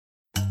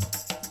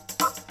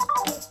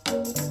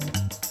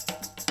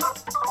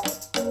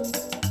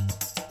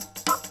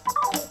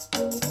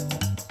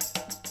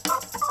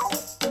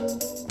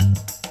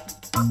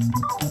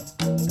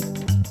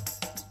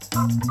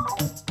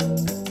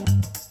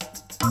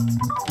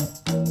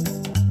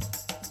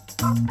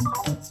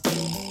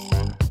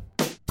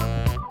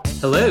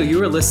Hello,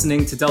 you are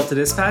listening to Delta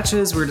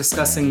Dispatches. We're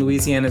discussing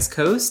Louisiana's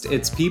coast,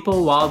 its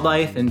people,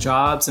 wildlife, and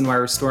jobs, and why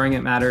restoring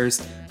it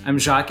matters. I'm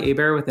Jacques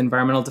Hebert with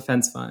Environmental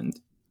Defense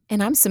Fund.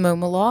 And I'm Simone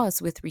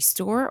Maloz with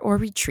Restore or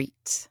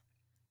Retreat.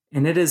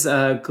 And it is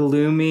a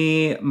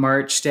gloomy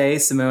March day.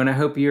 Simone, I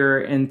hope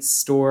you're in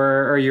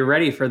store, or you're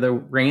ready for the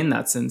rain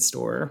that's in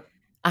store.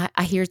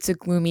 I hear it's a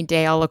gloomy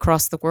day all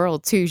across the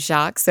world too,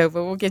 Jacques. But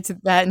we'll get to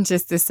that in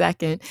just a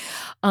second.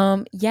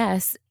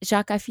 Yes,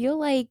 Jacques, I feel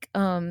like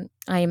I'm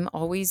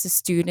always a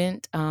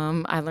student.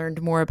 I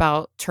learned more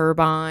about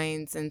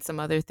turbines and some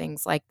other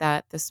things like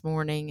that this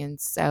morning.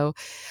 And so,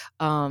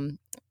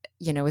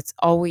 it's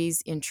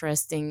always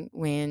interesting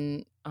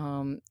when,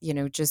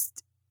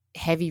 just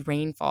heavy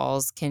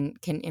rainfalls can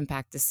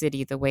impact the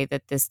city the way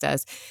that this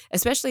does,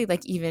 especially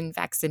like even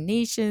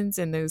vaccinations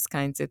and those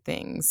kinds of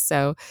things.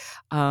 So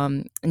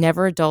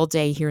never a dull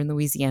day here in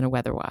Louisiana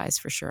weather-wise,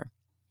 for sure.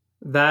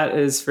 That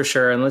is for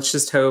sure. And let's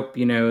just hope,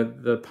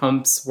 the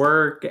pumps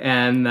work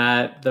and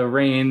that the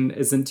rain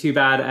isn't too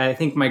bad. I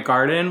think my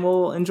garden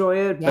will enjoy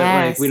it,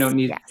 but we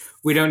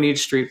don't need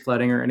street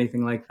flooding or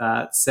anything like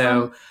that.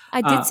 So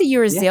I did see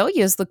your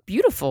azaleas look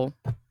beautiful.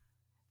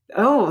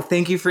 Oh,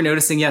 thank you for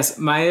noticing. Yes,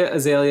 my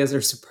azaleas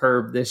are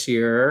superb this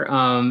year.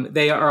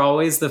 They are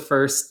always the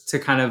first to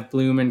kind of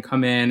bloom and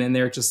come in, and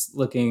they're just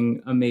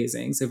looking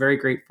amazing. So very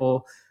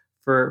grateful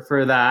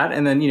for that.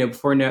 And then,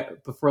 before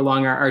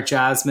long, our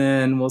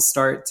jasmine will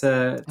start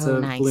to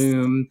nice.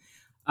 bloom.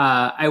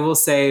 I will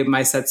say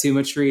my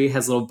satsuma tree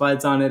has little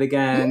buds on it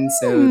again.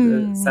 So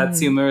the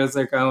satsumas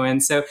are going.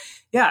 So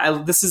yeah, I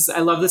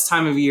love this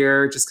time of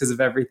year just because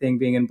of everything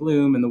being in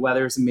bloom, and the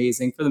weather is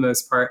amazing for the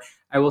most part.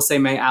 I will say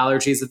my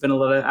allergies have been a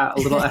little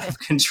out of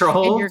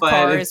control. And your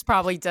car is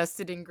probably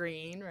dusted in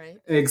green, right?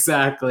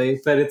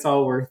 Exactly, but it's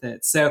all worth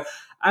it. So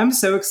I'm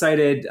so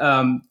excited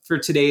for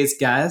today's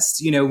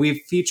guest.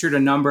 We've featured a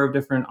number of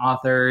different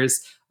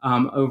authors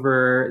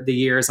over the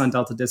years on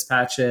Delta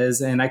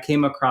Dispatches, and I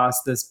came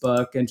across this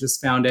book and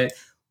just found it,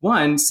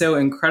 one, so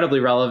incredibly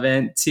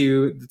relevant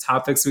to the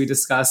topics we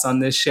discuss on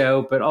this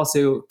show, but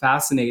also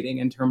fascinating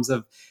in terms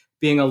of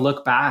being a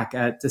look back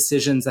at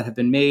decisions that have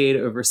been made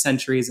over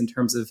centuries in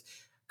terms of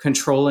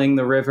controlling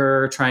the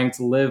river, trying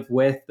to live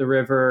with the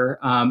river,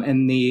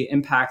 and the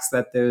impacts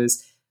that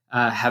those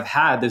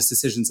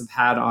decisions have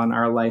had on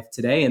our life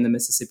today in the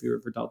Mississippi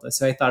River Delta.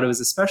 So I thought it was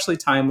especially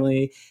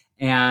timely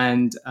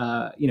and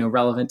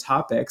relevant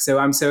topic. So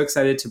I'm so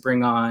excited to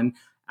bring on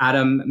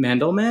Adam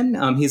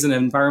Mandelman. He's an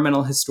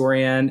environmental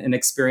historian and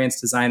experienced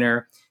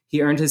designer.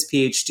 He earned his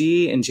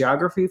PhD in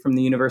geography from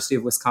the University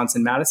of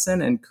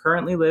Wisconsin-Madison and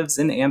currently lives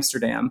in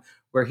Amsterdam,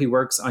 where he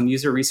works on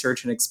user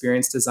research and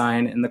experience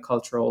design in the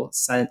cultural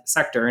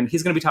sector. And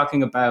he's going to be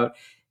talking about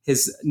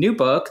his new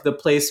book, The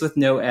Place with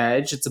No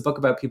Edge. It's a book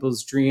about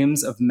people's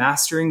dreams of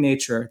mastering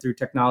nature through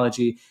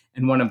technology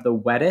in one of the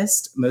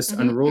wettest, most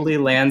unruly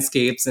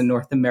landscapes in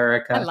North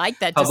America. I like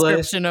that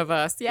description of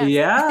us. Yes.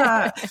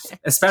 Yeah,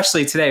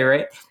 especially today,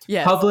 right?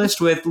 Yes.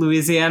 Published with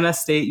Louisiana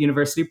State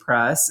University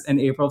Press in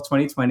April of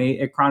 2020,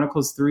 it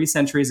chronicles 3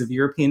 centuries of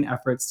European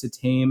efforts to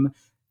tame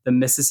the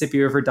Mississippi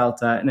River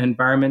Delta, an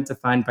environment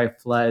defined by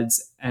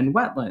floods and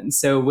wetlands.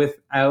 So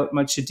without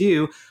much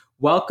ado,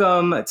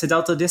 welcome to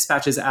Delta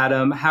Dispatches,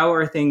 Adam. How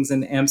are things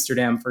in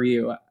Amsterdam for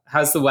you?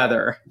 How's the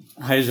weather?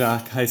 Hi,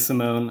 Jacques. Hi,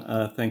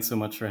 Simone. Thanks so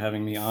much for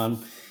having me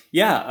on.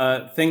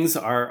 Yeah, things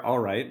are all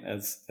right,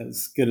 as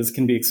good as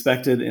can be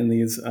expected in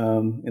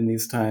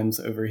these times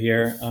over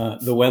here.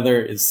 The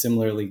weather is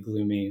similarly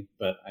gloomy,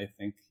 but I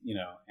think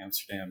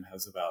Amsterdam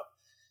has about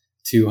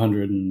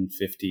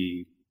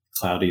 250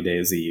 cloudy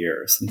days a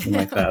year or something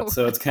like that.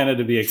 So it's kind of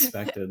to be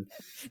expected.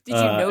 Did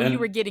you know you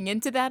were getting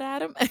into that,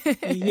 Adam?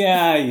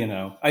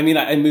 Yeah, I mean,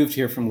 I moved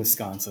here from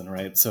Wisconsin,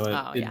 right?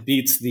 So it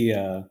beats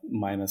the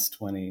minus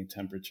 20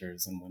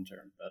 temperatures in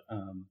winter. But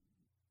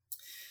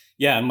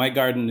and my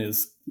garden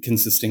is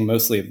consisting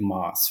mostly of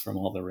moss from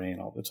all the rain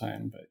all the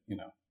time. But,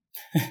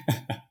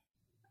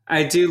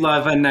 I do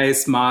love a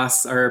nice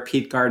moss or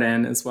peat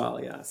garden as well,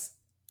 yes.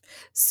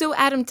 So,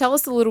 Adam, tell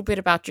us a little bit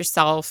about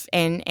yourself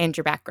and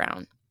your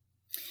background.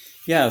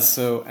 Yeah,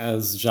 so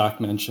as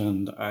Jacques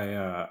mentioned,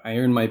 I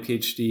earned my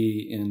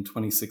PhD in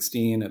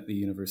 2016 at the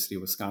University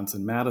of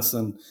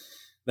Wisconsin-Madison.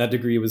 That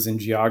degree was in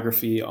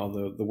geography,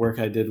 although the work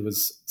I did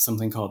was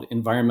something called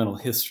environmental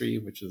history,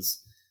 which is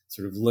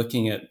sort of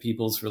looking at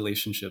people's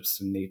relationships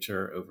to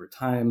nature over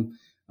time,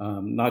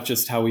 not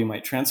just how we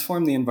might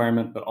transform the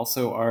environment, but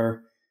also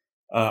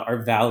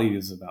our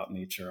values about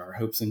nature, our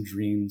hopes and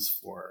dreams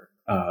for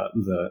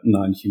the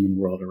non-human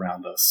world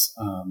around us.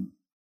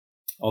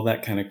 All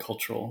that kind of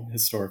cultural,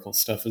 historical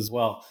stuff as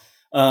well.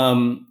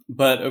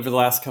 But over the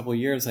last couple of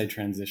years, I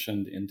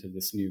transitioned into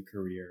this new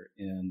career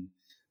in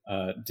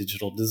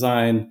digital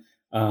design.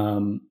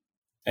 And,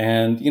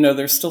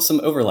 there's still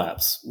some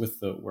overlaps with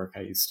the work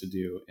I used to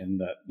do in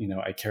that,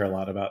 I care a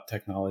lot about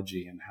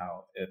technology and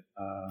how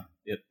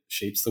it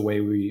shapes the way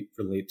we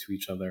relate to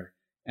each other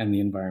and the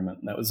environment.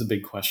 And that was a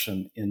big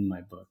question in my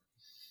book.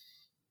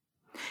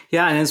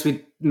 Yeah, and as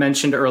we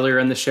mentioned earlier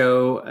in the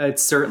show,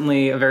 it's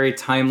certainly a very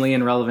timely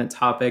and relevant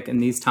topic in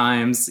these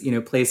times.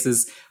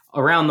 Places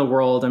around the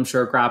world, I'm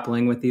sure,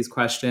 grappling with these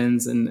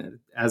questions, and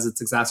as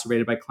it's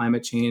exacerbated by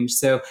climate change.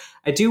 So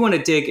I do want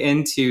to dig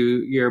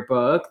into your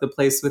book, The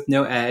Place with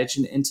No Edge,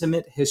 An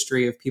Intimate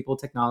History of People,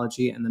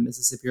 Technology, and the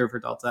Mississippi River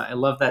Delta. I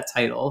love that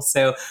title.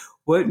 So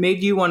what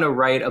made you want to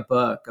write a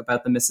book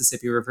about the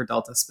Mississippi River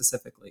Delta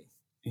specifically?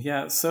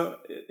 Yeah, so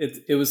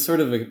it was sort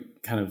of a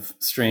kind of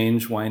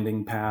strange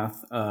winding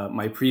path.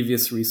 My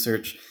previous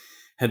research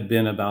had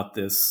been about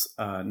this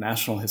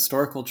National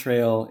Historical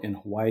Trail in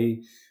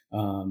Hawaii,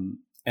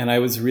 and I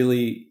was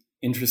really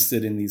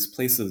interested in these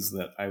places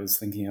that I was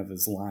thinking of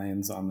as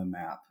lines on the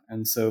map.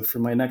 And so for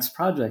my next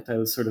project, I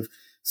was sort of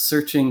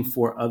searching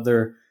for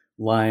other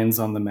lines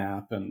on the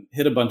map and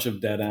hit a bunch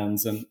of dead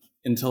ends, and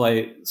until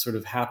I sort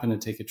of happened to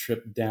take a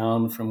trip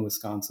down from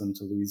Wisconsin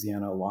to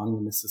Louisiana along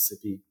the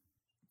Mississippi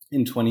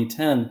in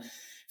 2010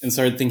 and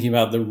started thinking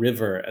about the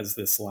river as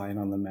this line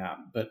on the map.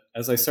 But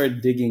as I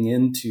started digging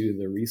into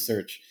the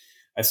research,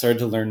 I started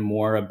to learn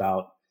more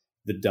about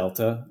the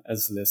Delta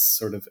as this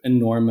sort of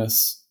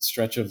enormous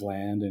stretch of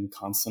land in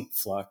constant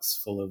flux,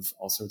 full of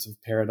all sorts of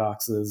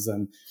paradoxes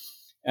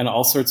and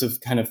all sorts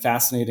of kind of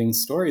fascinating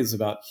stories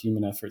about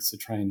human efforts to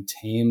try and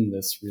tame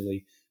this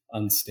really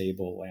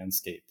unstable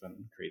landscape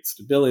and create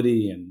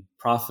stability and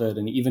profit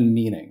and even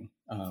meaning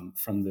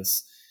from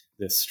this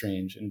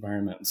strange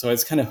environment. So I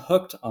was kind of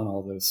hooked on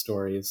all those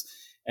stories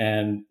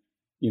and,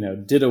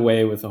 did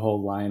away with the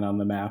whole line on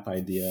the map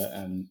idea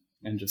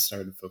and just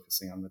started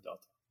focusing on the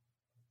Delta.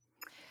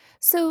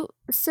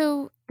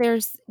 So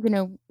there's,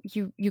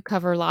 you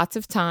cover lots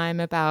of time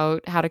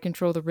about how to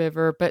control the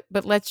river, but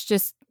let's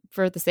just,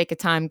 for the sake of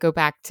time, go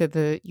back to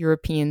the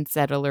European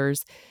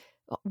settlers.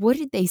 What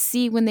did they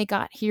see when they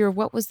got here?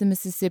 What was the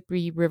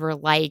Mississippi River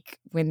like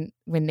when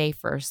they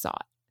first saw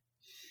it?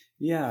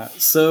 Yeah.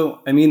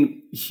 So, I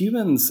mean,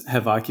 humans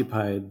have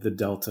occupied the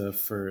Delta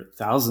for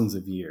thousands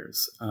of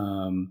years,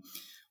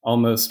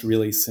 almost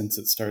really since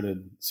it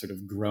started sort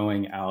of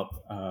growing out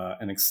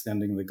and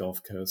extending the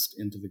Gulf Coast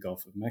into the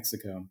Gulf of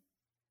Mexico.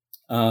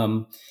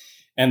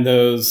 And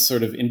those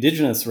sort of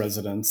indigenous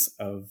residents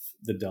of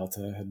the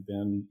Delta had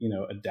been,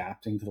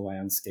 adapting to the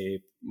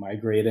landscape,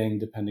 migrating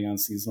depending on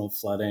seasonal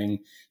flooding,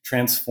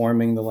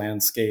 transforming the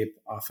landscape,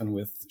 often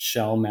with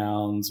shell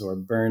mounds or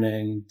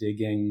burning,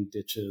 digging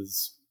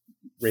ditches,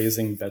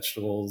 raising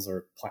vegetables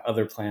or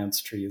other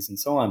plants, trees, and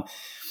so on.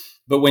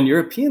 But when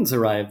Europeans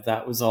arrived,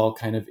 that was all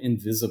kind of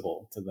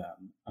invisible to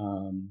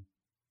them.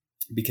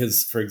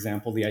 Because, for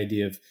example, the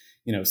idea of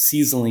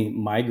seasonally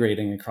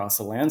migrating across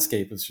a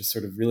landscape was just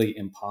sort of really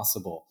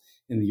impossible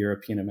in the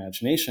European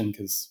imagination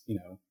because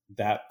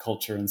that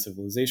culture and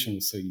civilization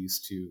was so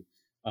used to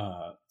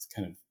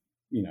kind of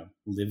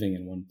living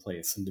in one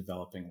place and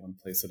developing one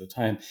place at a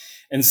time.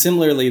 And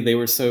similarly,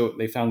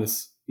 they found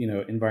this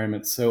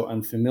environment so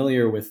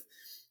unfamiliar with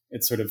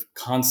its sort of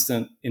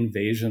constant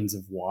invasions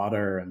of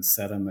water and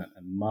sediment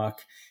and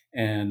muck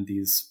and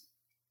these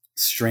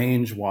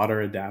strange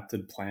water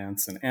adapted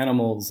plants and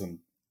animals and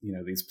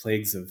these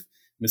plagues of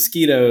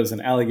mosquitoes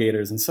and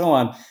alligators and so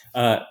on.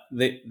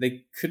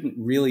 They couldn't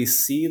really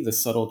see the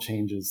subtle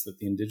changes that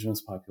the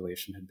indigenous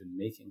population had been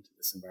making to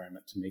this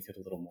environment to make it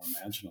a little more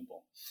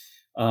imaginable.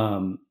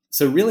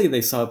 So really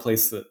they saw a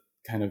place that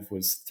kind of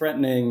was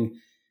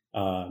threatening,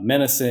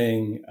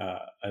 menacing,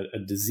 a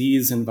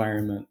disease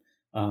environment,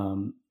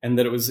 and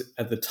that it was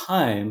at the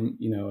time,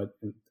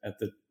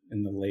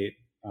 in the late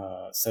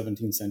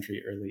 17th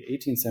century, early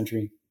 18th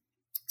century,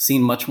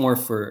 seen much more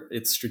for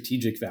its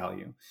strategic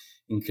value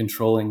in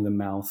controlling the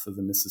mouth of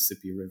the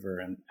Mississippi River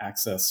and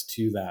access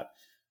to that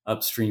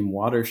upstream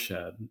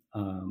watershed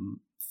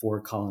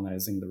for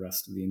colonizing the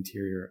rest of the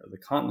interior of the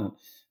continent.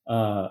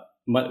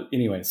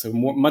 Anyway, so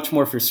much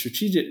more for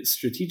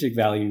strategic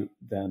value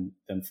than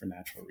for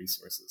natural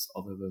resources,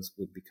 although those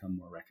would become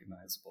more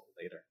recognizable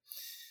later.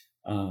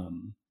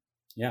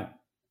 Yeah.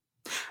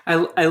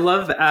 I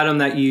love, Adam,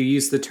 that you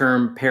use the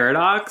term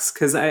paradox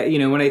because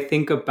when I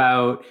think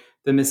about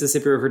the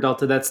Mississippi River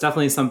Delta, that's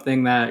definitely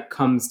something that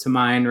comes to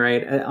mind,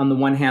 right? On the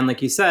one hand,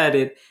 like you said,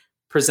 it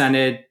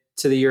presented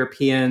to the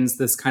Europeans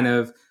this kind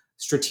of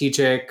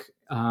strategic,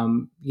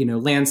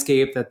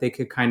 landscape that they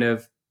could kind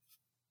of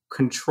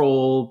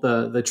control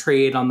the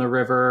trade on the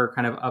river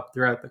kind of up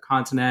throughout the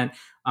continent.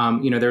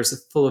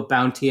 There's full of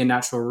bounty and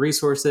natural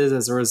resources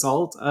as a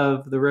result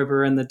of the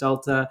river and the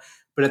Delta.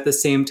 But at the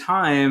same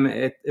time,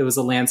 it was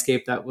a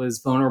landscape that was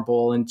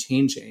vulnerable and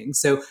changing.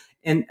 So,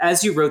 and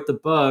as you wrote the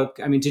book,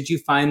 I mean, did you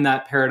find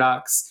that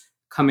paradox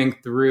coming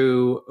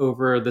through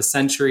over the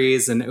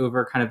centuries and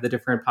over kind of the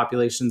different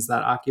populations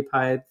that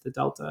occupied the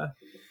Delta?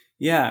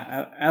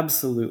 Yeah,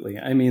 absolutely.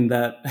 I mean,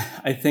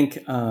 I think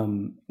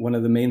one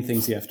of the main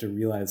things you have to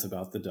realize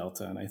about the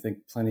Delta, and I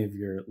think plenty of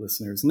your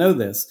listeners know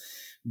this,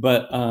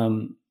 but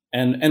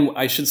and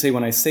I should say,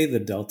 when I say the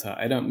Delta,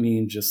 I don't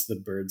mean just the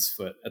bird's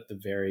foot at the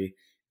very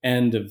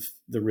end of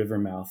the river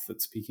mouth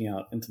that's peeking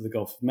out into the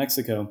Gulf of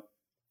Mexico.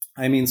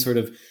 I mean sort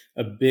of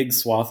a big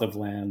swath of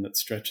land that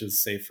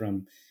stretches, say,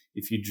 from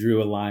if you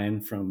drew a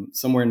line from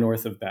somewhere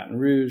north of Baton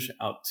Rouge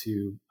out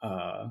to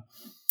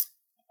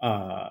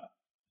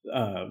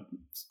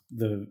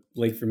the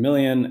Lake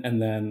Vermilion,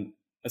 and then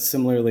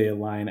similarly a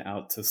line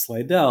out to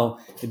Slidell,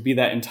 it'd be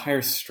that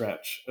entire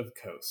stretch of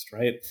coast,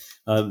 right?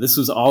 This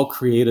was all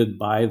created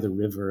by the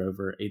river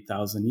over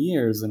 8,000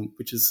 years, and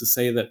which is to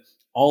say that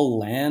all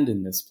land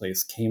in this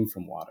place came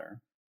from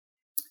water.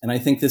 And I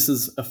think this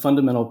is a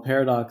fundamental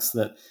paradox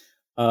that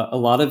a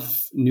lot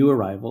of new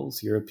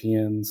arrivals,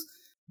 Europeans,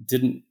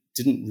 didn't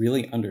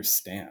really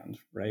understand,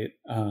 right?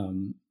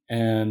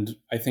 And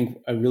I think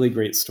a really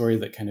great story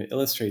that kind of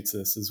illustrates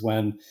this is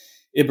when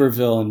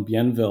Iberville and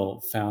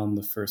Bienville found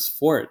the first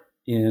fort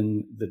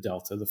in the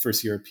Delta, the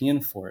first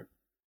European fort,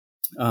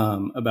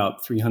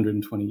 about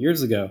 320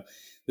 years ago.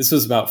 This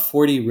was about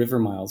 40 river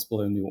miles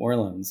below New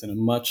Orleans in a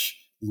much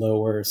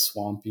lower,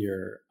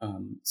 swampier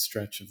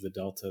stretch of the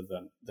Delta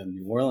than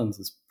New Orleans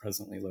is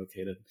presently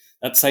located.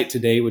 That site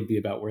today would be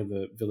about where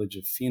the village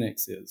of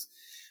Phoenix is.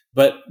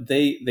 But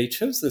they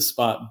chose this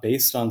spot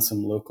based on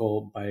some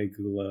local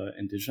Bayagula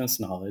indigenous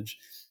knowledge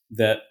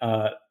that,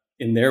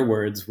 in their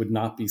words, would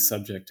not be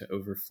subject to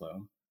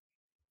overflow.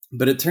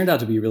 But it turned out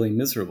to be really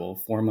miserable.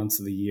 4 months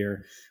of the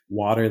year,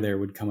 water there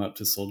would come up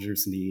to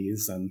soldiers'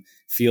 knees, and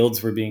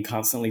fields were being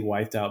constantly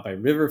wiped out by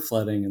river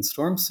flooding and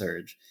storm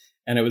surge.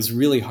 And it was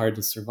really hard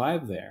to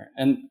survive there.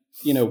 And,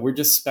 we're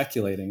just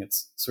speculating.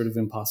 It's sort of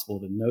impossible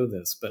to know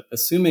this, but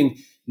assuming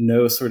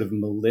no sort of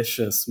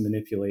malicious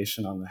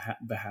manipulation on the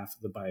behalf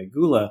of the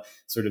Bayagula,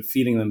 sort of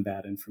feeding them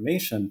bad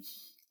information,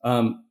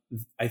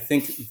 I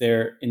think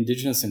their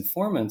indigenous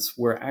informants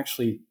were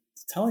actually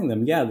telling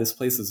them, yeah, this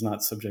place is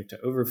not subject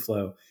to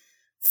overflow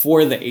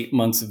for the 8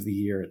 months of the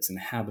year it's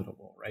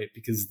inhabitable, right?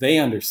 Because they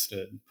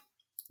understood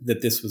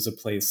that this was a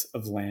place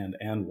of land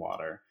and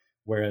water.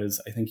 Whereas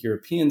I think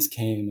Europeans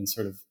came and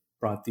sort of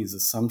brought these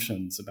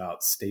assumptions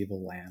about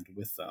stable land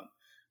with them,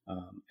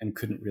 and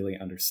couldn't really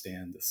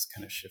understand this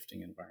kind of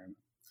shifting environment.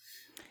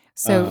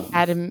 So,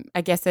 Adam,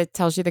 I guess that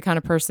tells you the kind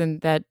of person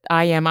that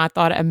I am. I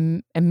thought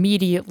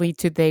immediately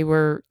they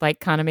were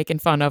like kind of making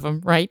fun of them,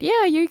 right?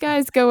 Yeah, you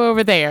guys go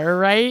over there,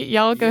 right?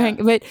 Y'all go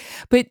hang.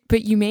 But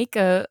you make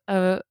a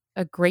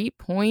great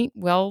point.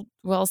 Well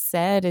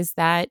said. Is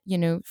that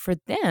for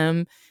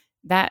them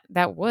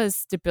that was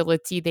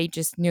stability. They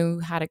just knew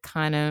how to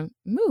kind of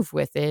move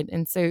with it,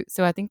 and so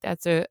I think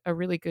that's a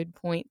really good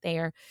point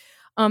there.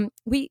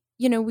 We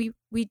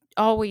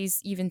always,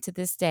 even to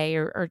this day,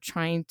 are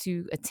trying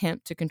to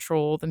attempt to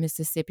control the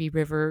Mississippi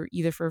River,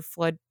 either for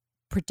flood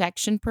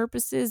protection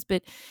purposes,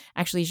 but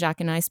actually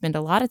Jacques and I spend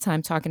a lot of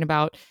time talking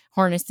about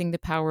harnessing the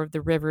power of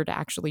the river to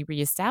actually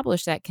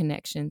reestablish that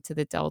connection to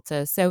the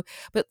Delta. So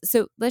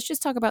let's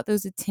just talk about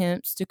those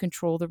attempts to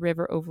control the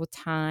river over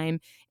time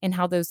and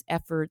how those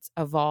efforts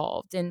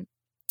evolved. And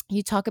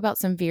you talk about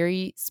some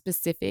very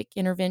specific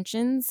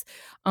interventions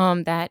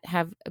that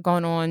have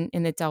gone on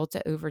in the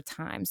Delta over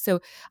time. So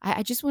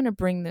I just want to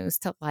bring those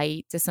to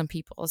light to some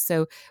people.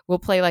 So we'll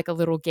play like a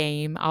little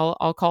game.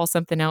 I'll call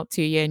something out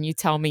to you and you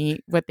tell me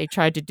what they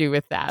tried to do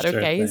with that. Sure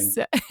Okay.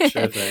 thing.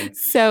 Sure thing.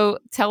 So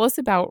tell us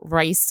about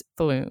rice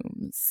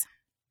flumes.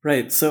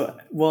 Right. So,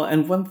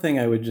 and one thing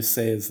I would just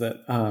say is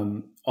that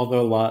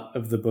although a lot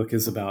of the book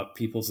is about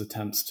people's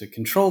attempts to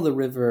control the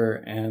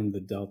river and the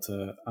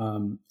Delta,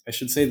 I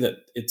should say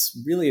that it's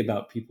really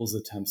about people's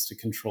attempts to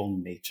control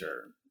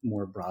nature,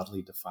 more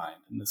broadly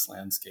defined in this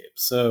landscape.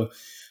 So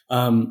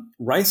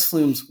rice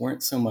flumes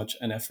weren't so much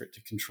an effort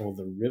to control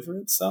the river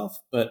itself,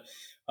 but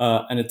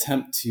an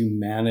attempt to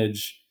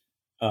manage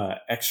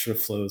extra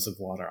flows of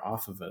water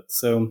off of it.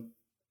 So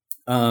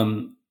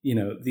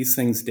these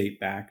things date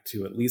back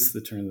to at least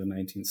the turn of the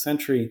 19th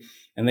century,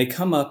 and they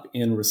come up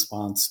in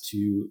response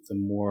to the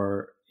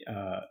more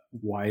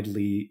wide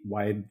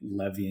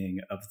levying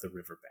of the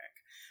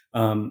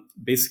riverbank.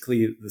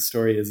 Basically, the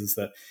story is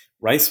that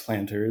rice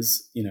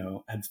planters,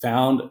 had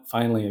found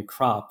finally a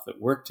crop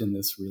that worked in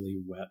this really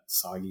wet,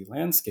 soggy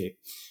landscape.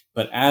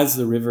 But as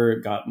the river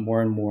got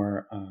more and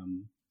more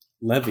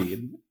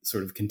levied,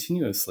 sort of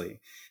continuously,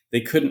 they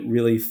couldn't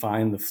really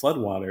find the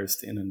floodwaters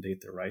to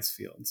inundate their rice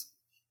fields.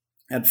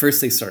 At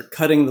first, they start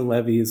cutting the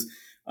levees,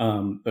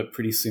 but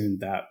pretty soon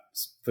that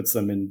puts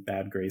them in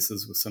bad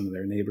graces with some of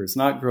their neighbors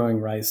not growing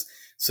rice.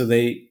 So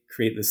they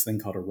create this thing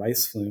called a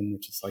rice flume,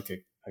 which is like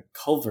a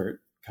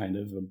culvert, kind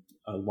of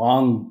a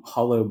long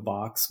hollow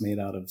box made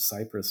out of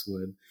cypress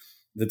wood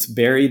that's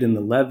buried in the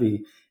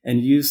levee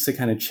and used to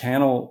kind of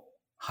channel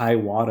high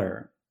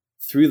water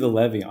through the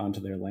levee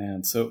onto their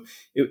land. So,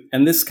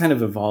 and this kind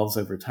of evolves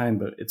over time,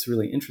 but it's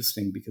really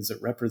interesting because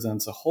it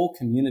represents a whole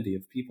community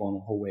of people and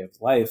a whole way of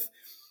life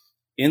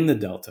in the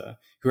Delta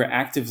who are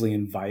actively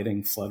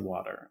inviting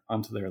floodwater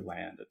onto their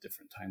land at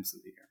different times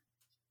of the year.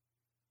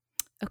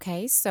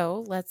 Okay,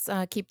 so let's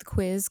keep the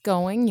quiz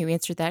going. You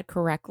answered that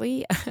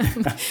correctly.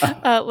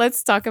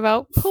 Let's talk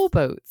about pull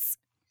boats.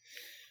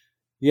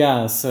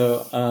 Yeah,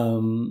 so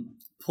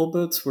pull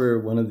boats were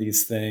one of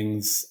these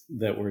things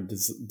that were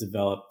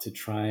developed to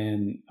try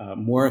and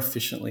more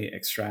efficiently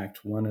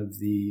extract one of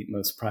the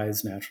most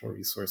prized natural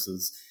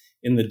resources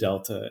in the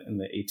Delta in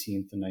the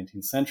 18th and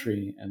 19th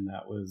century, and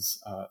that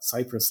was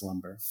cypress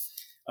lumber.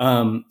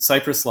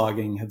 Cypress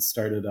logging had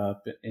started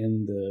up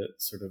in the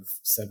sort of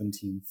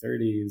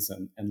 1730s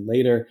and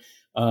later,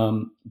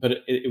 but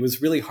it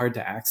was really hard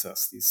to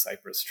access these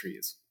cypress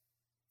trees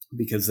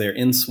because they're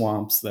in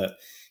swamps that,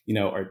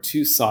 are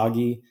too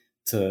soggy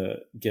to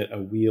get a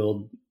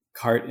wheeled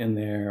cart in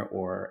there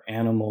or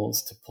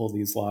animals to pull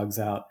these logs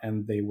out,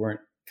 and they weren't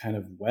kind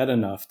of wet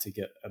enough to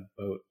get a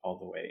boat all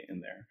the way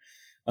in there.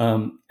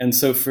 And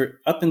so for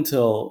up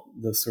until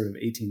the sort of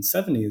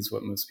 1870s,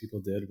 what most people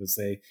did was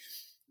they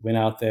went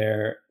out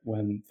there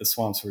when the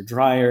swamps were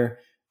drier,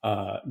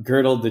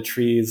 girdled the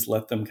trees,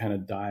 let them kind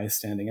of die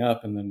standing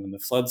up. And then when the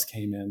floods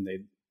came in,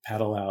 they'd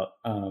paddle out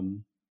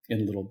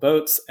in little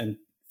boats and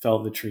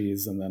fell the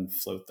trees and then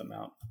float them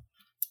out.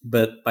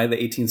 But by the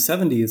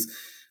 1870s,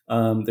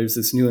 there's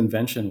this new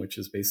invention, which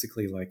is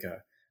basically like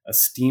a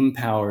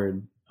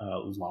steam-powered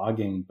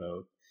logging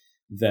boat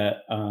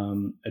that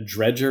a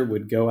dredger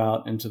would go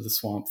out into the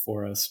swamp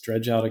forest,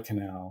 dredge out a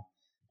canal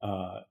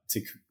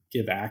to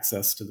give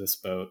access to this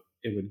boat.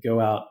 It would go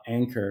out,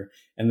 anchor,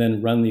 and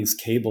then run these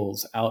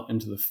cables out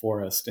into the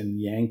forest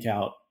and yank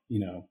out,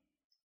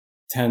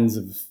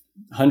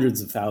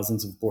 hundreds of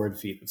thousands of board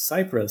feet of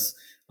cypress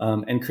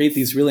and create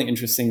these really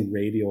interesting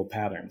radial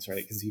patterns,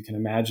 right? Because you can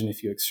imagine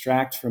if you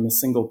extract from a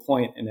single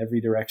point in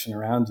every direction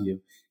around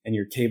you and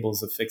your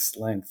cable's a fixed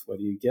length, what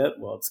do you get?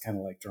 Well, it's kind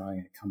of like drawing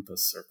a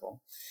compass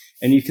circle.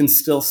 And you can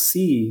still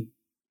see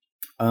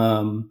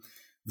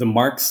the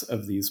marks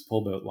of these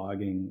pull boat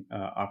logging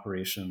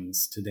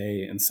operations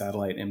today in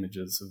satellite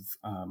images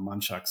of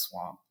Manchac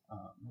Swamp.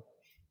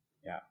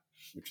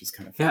 Which is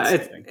kind of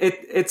fascinating.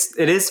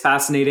 It is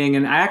fascinating,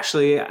 and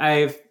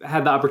I've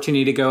had the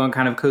opportunity to go on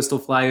kind of coastal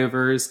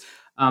flyovers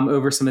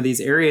over some of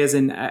these areas,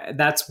 and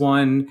that's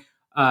one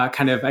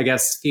kind of, I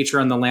guess, feature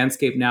on the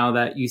landscape now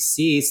that you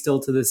see still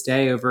to this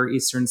day over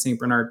Eastern St.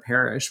 Bernard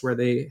Parish, where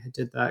they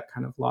did that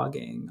kind of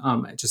logging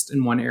just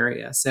in one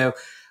area. So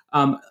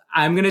I'm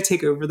going to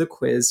take over the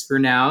quiz for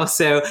now.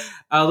 So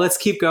let's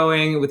keep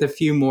going with a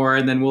few more,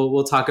 and then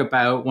we'll talk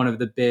about one of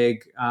the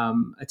big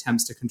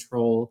attempts to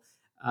control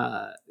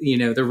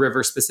the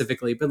river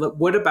specifically. But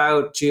what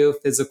about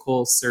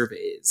geophysical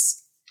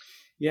surveys?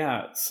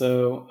 Yeah,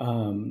 so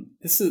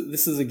this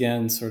is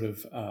again sort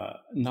of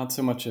not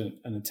so much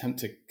an attempt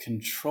to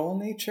control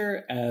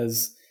nature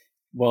as,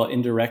 well,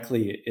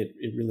 indirectly,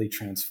 it really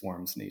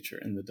transforms nature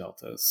in the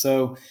Delta.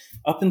 So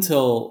up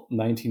until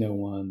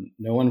 1901,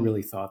 no one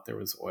really thought there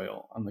was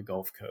oil on the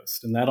Gulf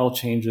Coast. And that all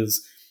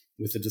changes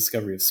with the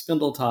discovery of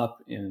Spindletop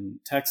in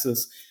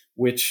Texas,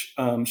 which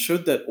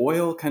showed that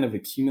oil kind of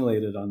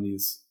accumulated on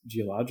these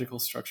geological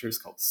structures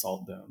called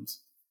salt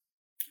domes.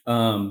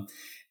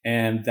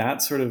 And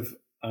that sort of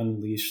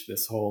unleashed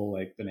this whole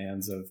like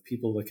bonanza of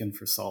people looking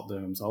for salt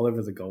domes all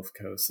over the Gulf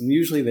Coast. And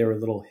usually they were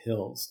little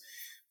hills.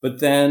 But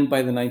then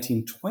by the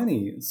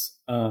 1920s,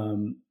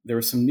 there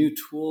were some new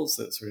tools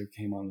that sort of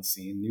came on the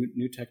scene,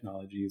 new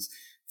technologies,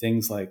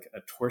 things like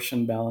a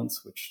torsion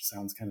balance, which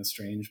sounds kind of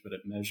strange, but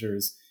it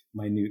measures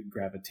minute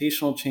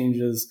gravitational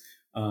changes,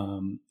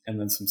 and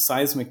then some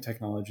seismic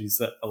technologies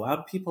that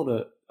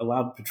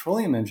allowed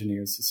petroleum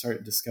engineers to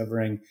start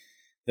discovering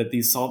that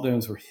these salt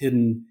domes were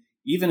hidden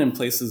even in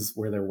places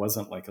where there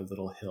wasn't like a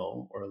little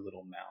hill or a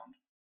little mound.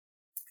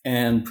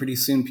 And pretty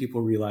soon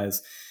people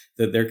realized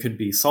that there could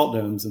be salt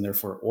domes and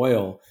therefore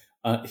oil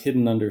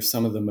hidden under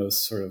some of the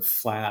most sort of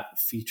flat,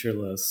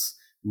 featureless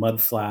mud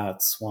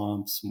flats,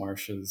 swamps,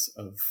 marshes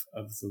of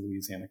the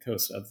Louisiana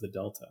coast, of the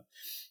Delta.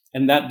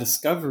 And that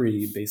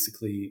discovery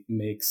basically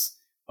makes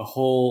a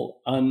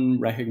whole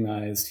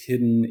unrecognized,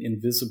 hidden,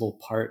 invisible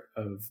part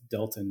of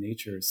Delta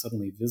nature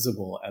suddenly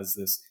visible as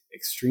this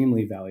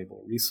extremely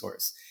valuable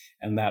resource.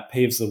 And that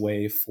paves the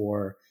way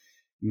for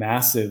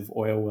massive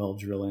oil well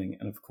drilling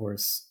and, of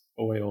course,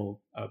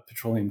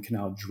 petroleum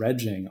canal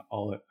dredging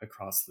all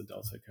across the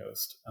Delta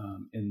coast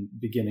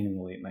beginning in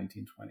the late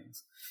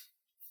 1920s,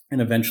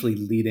 and eventually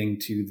leading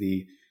to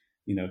the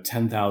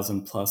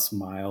 10,000 plus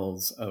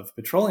miles of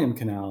petroleum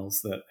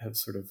canals that have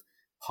sort of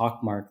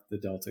pockmarked the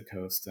Delta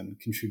coast and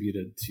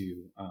contributed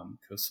to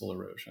coastal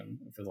erosion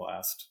for the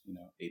last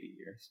 80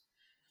 years,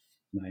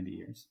 90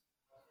 years.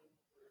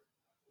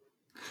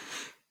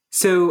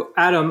 So,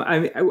 Adam,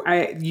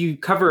 you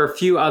cover a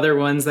few other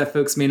ones that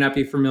folks may not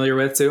be familiar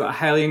with. So I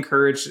highly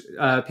encourage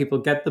people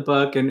get the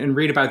book and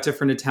read about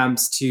different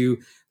attempts to,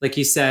 like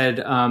you said,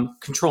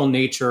 control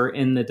nature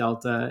in the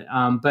Delta.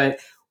 But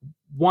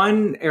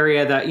one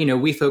area that,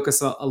 we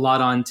focus a lot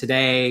on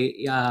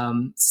today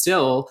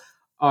still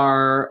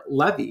are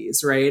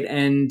levees, right?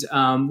 And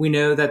we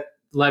know that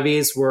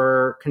levees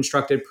were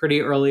constructed pretty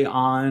early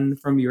on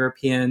from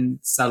European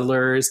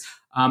settlers.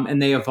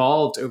 And they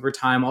evolved over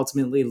time,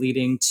 ultimately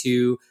leading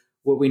to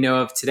what we know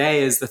of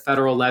today as the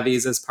federal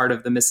levees as part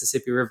of the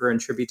Mississippi River and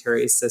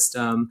tributary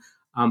system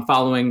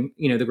following,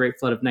 the Great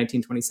Flood of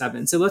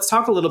 1927. So let's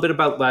talk a little bit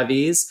about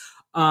levees.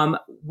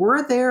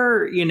 Were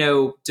there,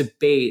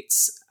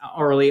 debates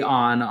early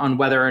on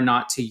whether or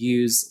not to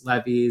use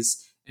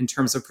levees in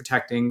terms of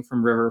protecting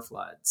from river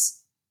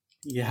floods?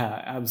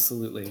 Yeah,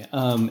 absolutely.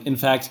 In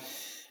fact,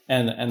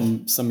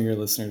 and some of your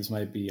listeners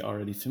might be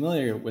already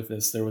familiar with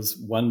this. There was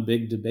one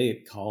big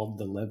debate called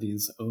the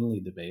levees only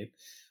debate,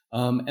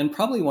 and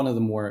probably one of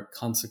the more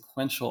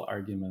consequential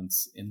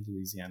arguments in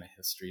Louisiana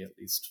history, at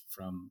least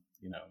from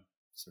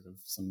sort of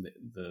some of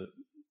the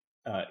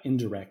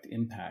indirect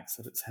impacts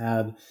that it's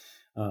had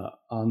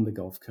on the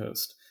Gulf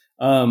Coast.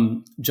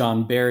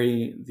 John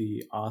Barry,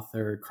 the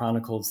author,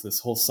 chronicles this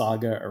whole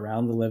saga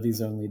around the levees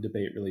only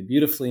debate really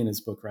beautifully in his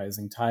book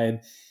Rising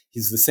Tide.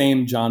 He's the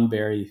same John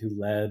Barry who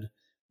led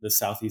the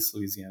Southeast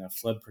Louisiana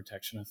Flood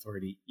Protection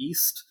Authority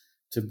east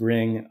to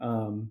bring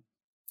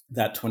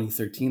that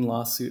 2013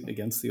 lawsuit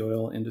against the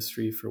oil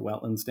industry for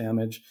wetlands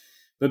damage.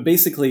 But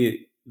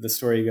basically, the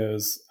story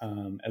goes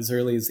as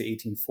early as the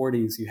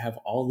 1840s, you have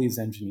all these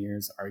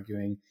engineers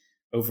arguing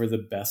over the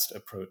best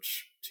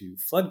approach to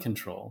flood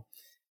control.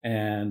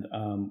 And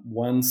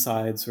one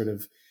side sort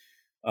of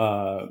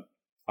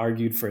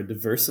argued for a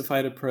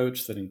diversified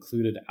approach that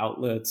included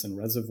outlets and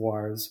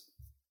reservoirs.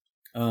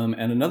 And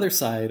another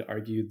side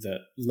argued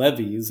that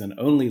levees and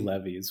only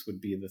levees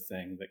would be the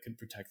thing that could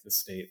protect the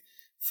state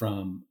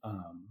from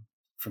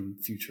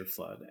future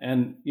flood.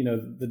 And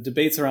the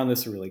debates around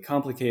this are really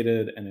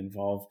complicated and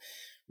involve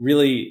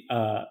really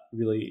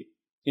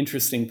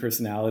interesting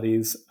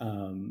personalities.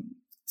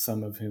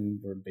 Some of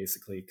whom were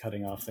basically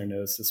cutting off their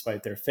nose to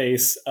spite their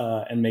face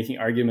and making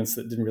arguments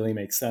that didn't really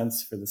make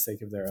sense for the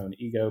sake of their own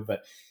ego.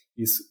 But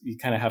you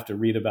kind of have to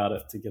read about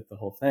it to get the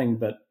whole thing.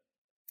 But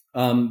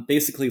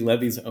basically,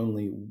 levees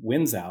only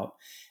wins out.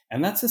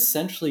 And that's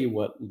essentially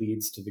what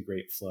leads to the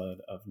Great Flood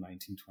of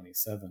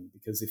 1927.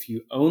 Because if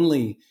you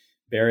only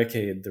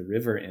barricade the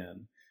river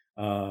in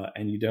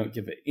and you don't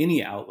give it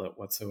any outlet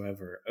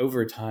whatsoever,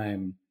 over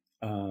time,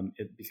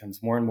 it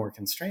becomes more and more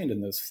constrained,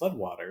 and those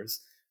floodwaters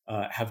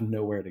have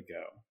nowhere to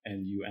go.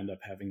 And you end up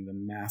having the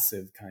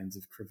massive kinds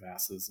of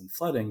crevasses and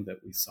flooding that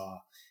we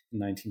saw in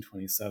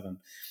 1927.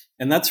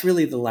 And that's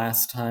really the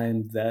last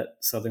time that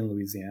Southern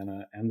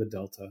Louisiana and the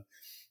Delta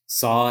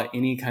saw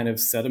any kind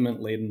of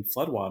sediment-laden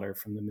floodwater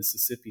from the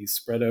Mississippi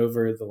spread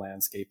over the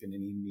landscape in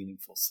any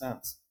meaningful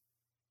sense,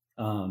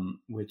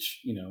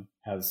 which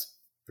has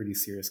pretty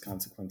serious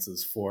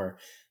consequences for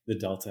the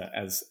Delta,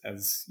 as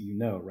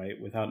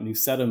right? Without new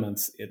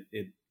sediments,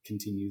 it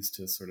continues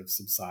to sort of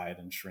subside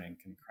and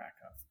shrink and crack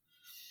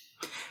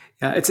up.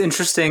 Yeah, it's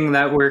interesting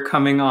that we're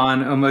coming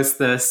on almost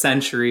the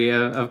century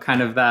of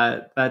kind of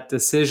that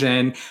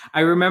decision.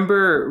 I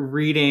remember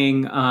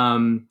reading,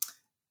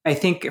 I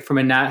think from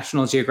a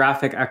National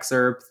Geographic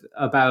excerpt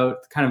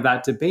about kind of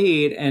that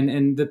debate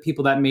and the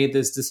people that made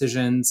those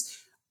decisions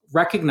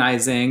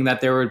recognizing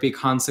that there would be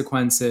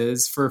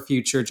consequences for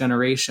future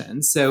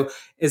generations. So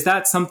is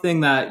that something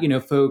that,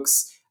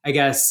 folks, I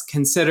guess,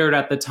 considered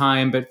at the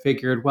time, but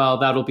figured, well,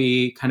 that'll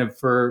be kind of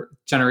for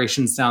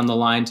generations down the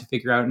line to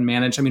figure out and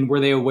manage? I mean,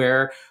 were they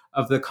aware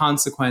of the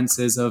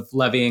consequences of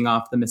levying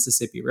off the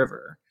Mississippi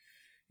River?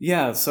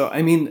 Yeah, so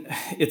I mean,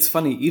 it's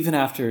funny, even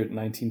after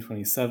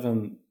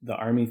 1927, the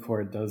Army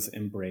Corps does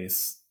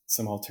embrace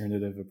some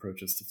alternative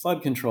approaches to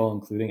flood control,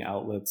 including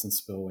outlets and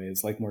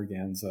spillways like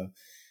Morganza.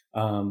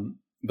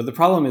 But the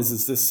problem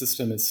is this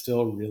system is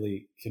still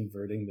really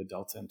converting the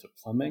Delta into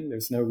plumbing.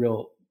 There's no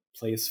real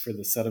place for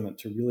the sediment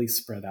to really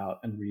spread out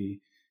and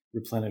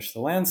replenish the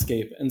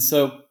landscape. And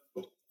so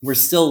we're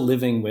still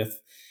living with,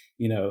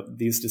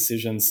 these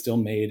decisions still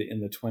made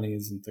in the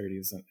 20s and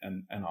 30s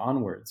and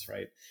onwards,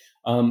 right?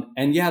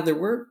 And yeah, there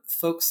were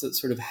folks that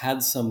sort of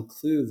had some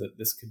clue that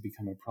this could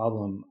become a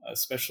problem,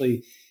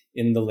 especially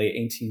in the late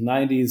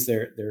 1890s.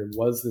 There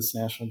was this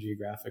National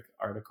Geographic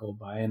article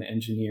by an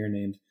engineer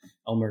named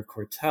Elmer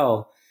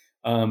Cortell,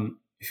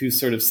 who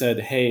sort of said,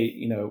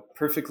 hey,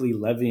 perfectly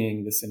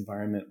levying this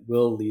environment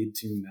will lead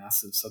to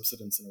massive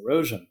subsidence and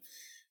erosion.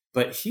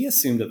 But he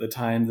assumed at the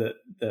time that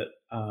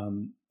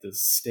the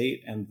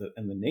state and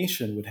the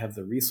nation would have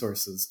the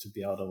resources to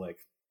be able to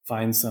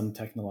find some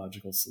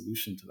technological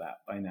solution to that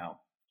by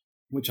now,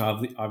 which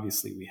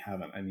obviously we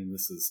haven't. I mean,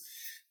 this is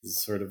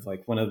sort of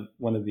like one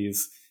of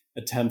these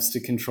attempts to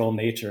control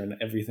nature, and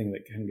everything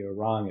that can go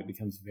wrong, it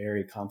becomes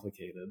very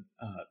complicated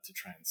to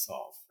try and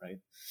solve, right?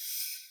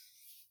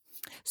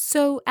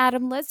 So,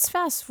 Adam, let's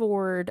fast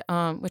forward,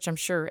 which I'm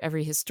sure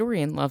every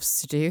historian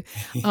loves to do.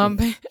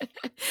 But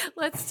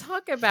let's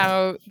talk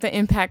about the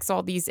impacts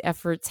all these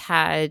efforts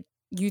had.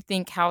 You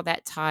think how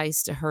that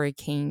ties to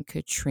Hurricane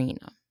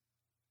Katrina?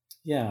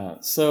 Yeah.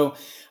 So,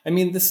 I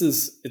mean,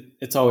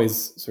 it's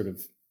always sort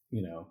of,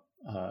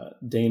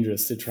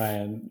 dangerous to try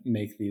and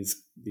make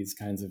these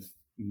kinds of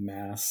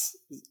mass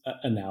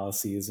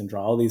analyses and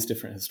draw all these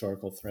different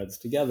historical threads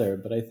together.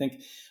 But I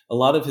think a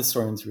lot of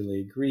historians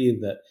really agree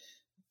that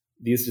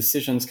these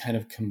decisions kind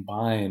of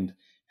combined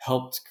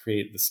helped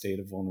create the state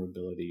of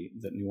vulnerability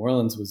that New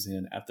Orleans was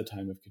in at the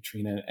time of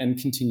Katrina and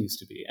continues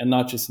to be, and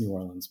not just New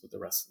Orleans, but the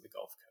rest of the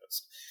Gulf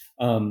Coast.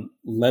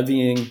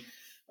 Levying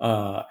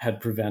had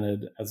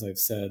prevented, as I've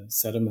said,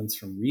 sediments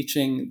from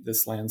reaching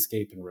this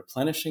landscape and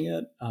replenishing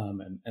it,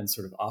 and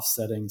sort of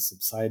offsetting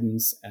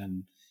subsidence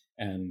and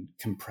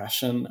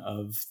compression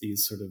of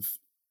these sort of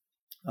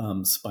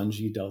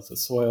spongy delta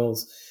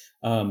soils,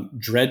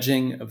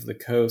 dredging of the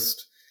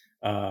coast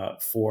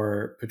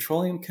for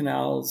petroleum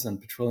canals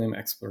and petroleum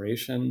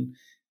exploration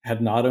had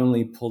not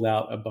only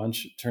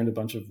turned a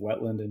bunch of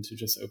wetland into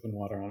just open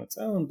water on its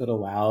own, but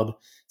allowed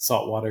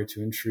saltwater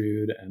to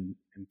intrude and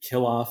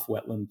kill off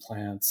wetland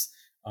plants.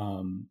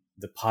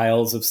 The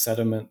piles of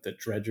sediment that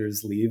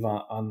dredgers leave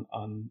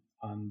on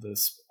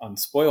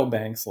spoil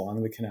banks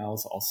along the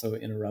canals also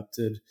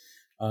interrupted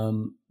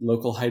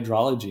local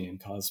hydrology and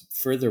caused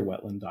further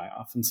wetland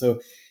die-off. And so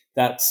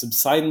that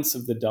subsidence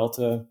of the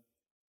delta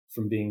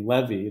from being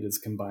leveed is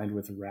combined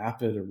with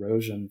rapid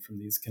erosion from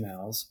these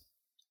canals.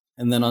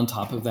 And then on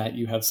top of that,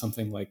 you have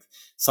something like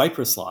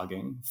cypress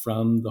logging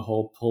from the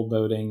whole pull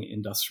boating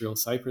industrial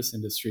cypress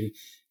industry,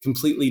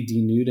 completely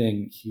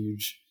denuding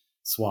huge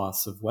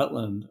swaths of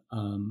wetland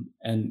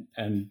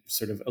and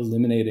sort of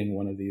eliminating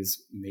one of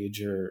these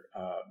major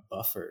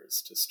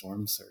buffers to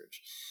storm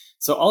surge.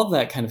 So all of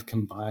that kind of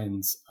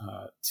combines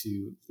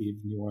to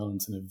leave New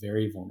Orleans in a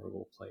very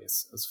vulnerable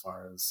place as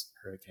far as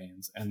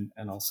hurricanes and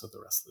also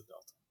the rest of the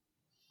Delta.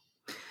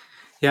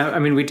 Yeah, I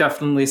mean, we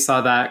definitely saw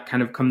that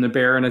kind of come to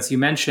bear. And as you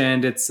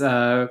mentioned, it's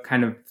a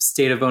kind of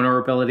state of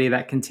vulnerability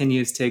that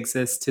continues to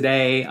exist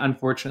today,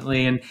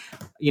 unfortunately. And,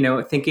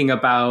 thinking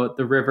about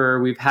the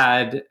river, we've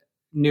had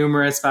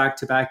numerous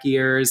back-to-back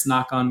years,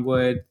 knock on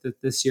wood,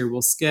 that this year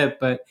will skip,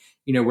 but,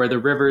 where the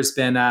river's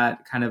been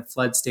at kind of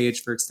flood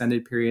stage for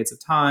extended periods of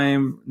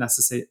time,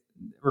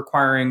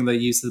 requiring the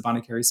use of the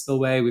Bonnet-Carré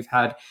Spillway. We've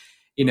had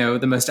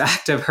the most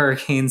active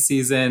hurricane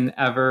season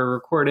ever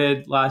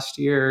recorded last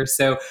year.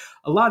 So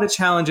a lot of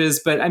challenges.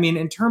 But I mean,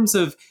 in terms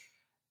of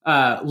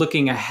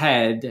looking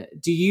ahead,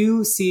 do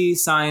you see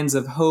signs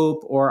of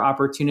hope or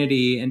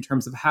opportunity in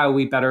terms of how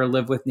we better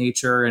live with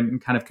nature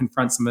and kind of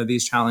confront some of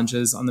these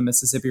challenges on the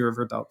Mississippi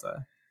River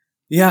Delta?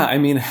 Yeah, I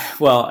mean,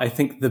 well, I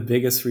think the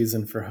biggest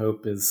reason for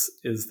hope is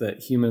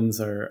that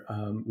humans are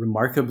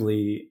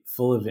remarkably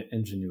full of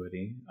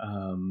ingenuity,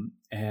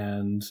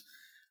 and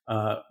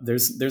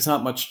there's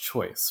not much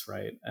choice,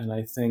 right? And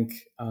I think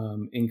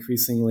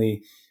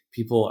increasingly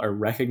people are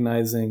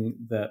recognizing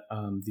that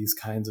these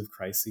kinds of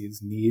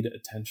crises need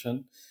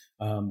attention,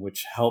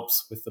 which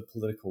helps with the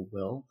political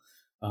will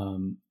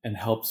and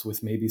helps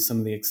with maybe some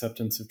of the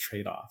acceptance of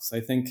trade-offs.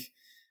 I think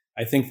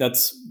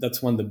that's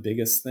one of the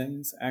biggest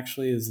things,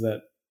 actually, is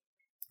that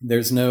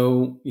there's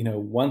no,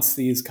 once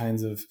these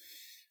kinds of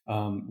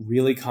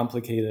really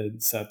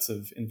complicated sets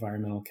of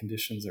environmental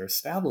conditions are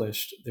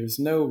established, there's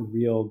no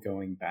real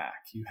going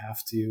back. You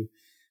have to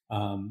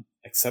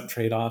accept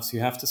trade-offs. You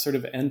have to sort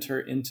of enter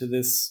into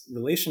this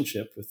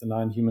relationship with the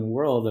non-human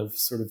world of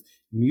sort of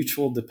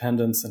mutual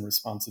dependence and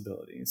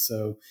responsibility.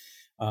 So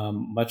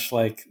much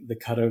like the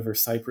cutover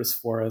cypress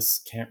forests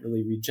can't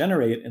really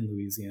regenerate in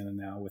Louisiana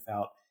now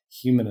without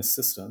human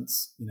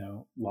assistance,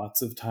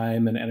 lots of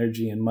time and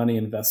energy and money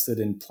invested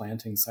in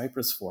planting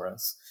cypress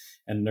forests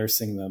and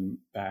nursing them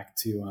back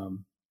to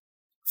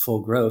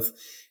full growth.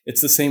 It's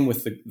the same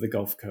with the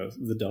Gulf Coast,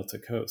 the Delta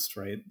Coast,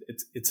 right?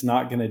 It's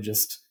not going to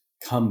just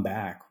come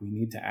back. We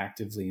need to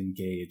actively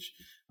engage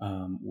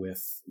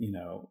with,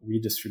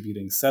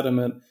 redistributing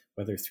sediment,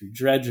 whether through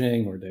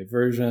dredging or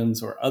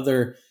diversions or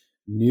other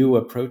new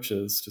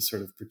approaches to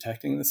sort of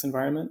protecting this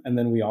environment. And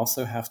then we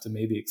also have to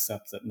maybe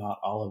accept that not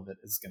all of it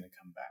is going to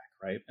come back,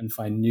 right? And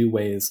find new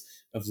ways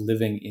of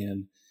living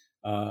in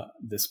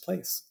this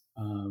place.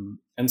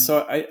 And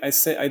so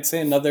I'd say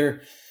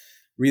another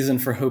reason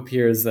for hope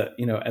here is that,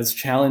 as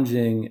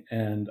challenging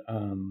and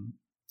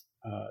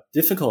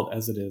difficult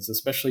as it is,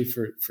 especially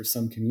for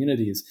some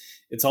communities,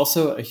 it's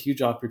also a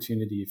huge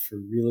opportunity for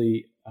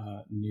really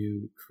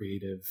new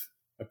creative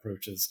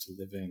approaches to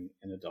living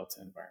in a Delta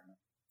environment.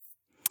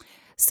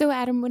 So,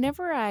 Adam,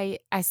 whenever I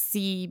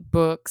see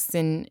books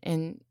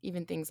and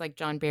even things like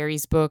John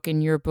Barry's book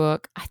and your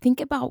book, I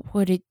think about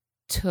what it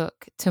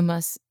took to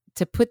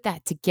put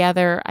that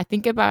together. I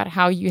think about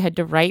how you had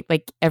to write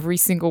like every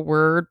single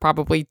word,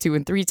 probably 2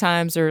 and 3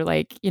 times, or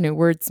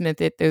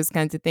wordsmith it, those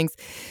kinds of things.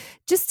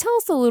 Just tell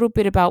us a little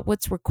bit about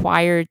what's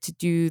required to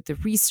do the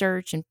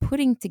research and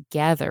putting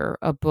together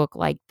a book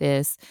like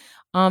this.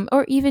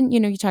 Or even,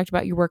 you talked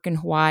about your work in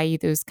Hawaii,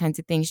 those kinds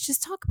of things.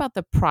 Just talk about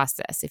the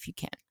process if you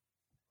can.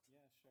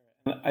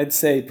 I'd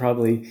say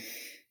probably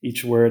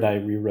each word I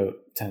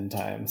rewrote 10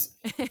 times.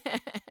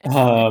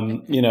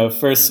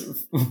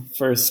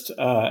 First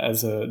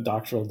as a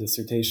doctoral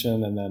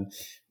dissertation, and then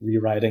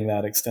rewriting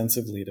that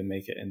extensively to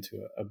make it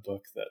into a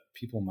book that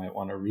people might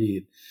want to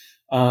read.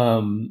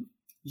 As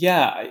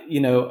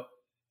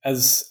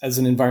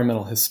an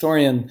environmental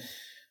historian,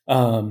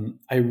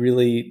 I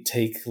really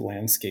take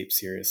landscape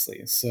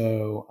seriously.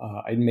 So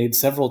I made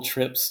several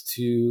trips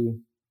to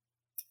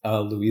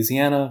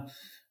Louisiana,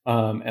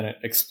 and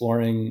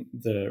exploring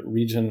the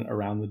region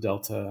around the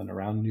Delta and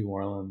around New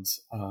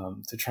Orleans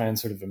to try and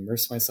sort of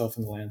immerse myself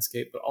in the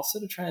landscape, but also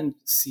to try and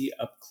see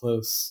up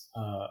close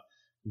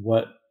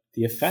what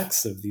the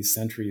effects of these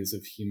centuries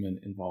of human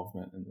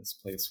involvement in this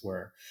place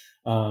were.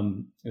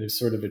 There's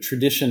sort of a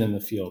tradition in the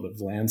field of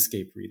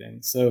landscape reading.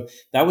 So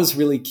that was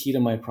really key to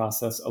my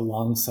process,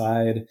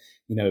 alongside,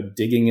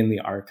 digging in the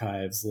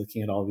archives,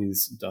 looking at all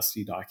these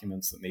dusty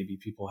documents that maybe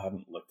people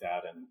haven't looked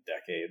at in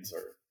decades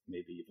or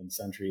maybe even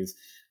centuries.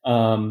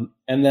 And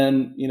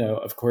then,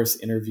 of course,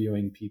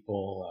 interviewing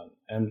people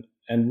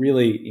and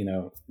really,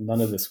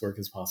 none of this work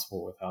is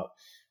possible without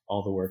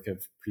all the work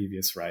of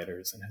previous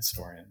writers and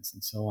historians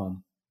and so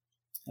on.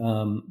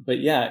 But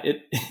yeah,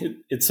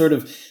 it's sort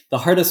of the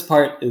hardest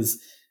part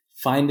is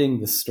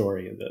finding the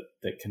story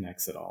that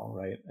connects it all,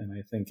 right? And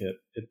I think it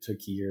took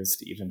years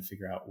to even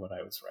figure out what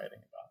I was writing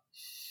about.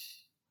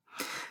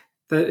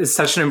 That is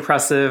such an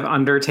impressive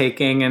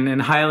undertaking,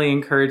 and highly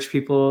encourage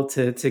people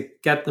to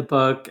get the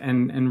book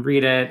and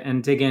read it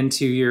and dig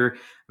into your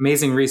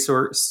amazing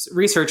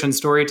research and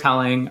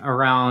storytelling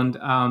around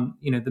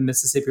the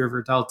Mississippi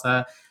River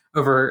Delta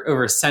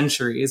over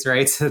centuries,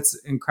 right? So it's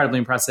incredibly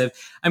impressive.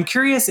 I'm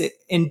curious,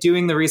 in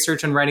doing the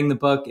research and writing the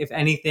book, if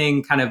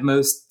anything kind of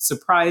most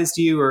surprised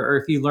you, or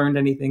if you learned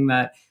anything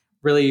that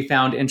really you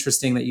found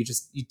interesting that you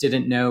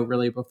didn't know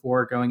really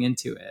before going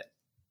into it.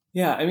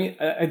 Yeah, I mean,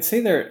 I'd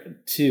say there are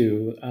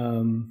two,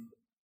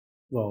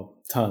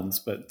 tons,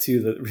 but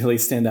two that really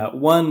stand out.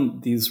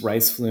 One, these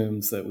rice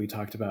flumes that we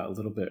talked about a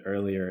little bit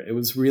earlier. It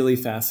was really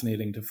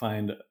fascinating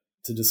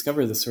to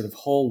discover this sort of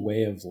whole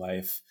way of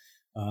life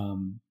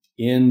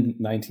in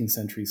 19th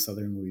century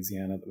southern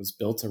Louisiana that was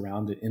built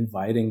around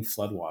inviting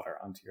floodwater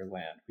onto your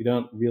land. We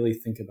don't really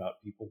think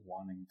about people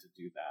wanting to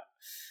do that.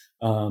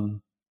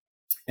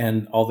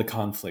 And all the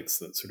conflicts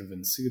that sort of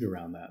ensued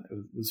around that.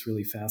 It was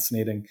really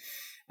fascinating.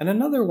 And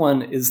another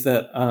one is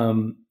that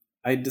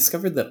I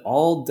discovered that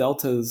all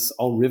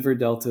river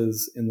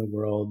deltas in the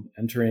world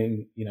enter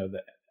into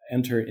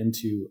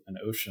an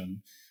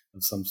ocean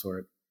of some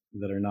sort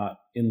that are not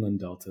inland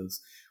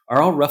deltas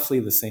are all roughly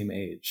the same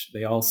age.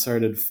 They all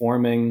started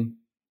forming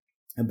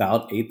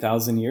about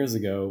 8,000 years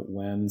ago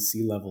when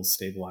sea levels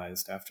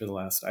stabilized after the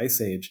last ice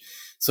age.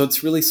 So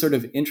it's really sort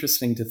of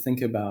interesting to think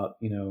about,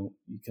 you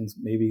can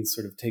maybe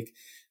sort of take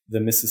the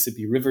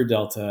Mississippi River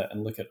Delta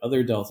and look at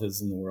other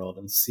deltas in the world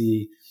and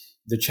see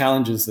the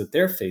challenges that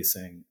they're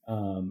facing,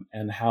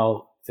 and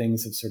how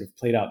things have sort of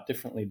played out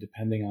differently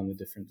depending on the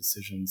different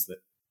decisions that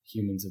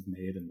humans have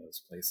made in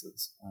those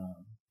places.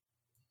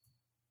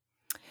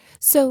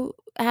 So,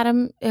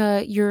 Adam,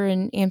 you're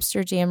in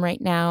Amsterdam right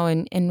now,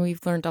 and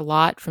we've learned a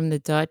lot from the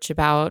Dutch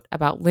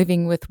about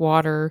living with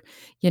water.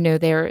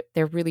 They're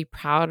really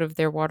proud of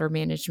their water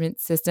management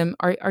system.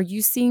 Are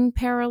you seeing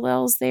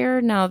parallels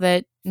there now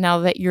that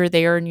you're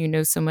there and you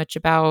know so much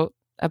about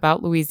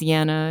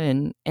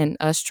Louisiana and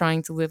us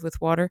trying to live with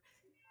water?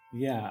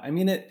 Yeah, I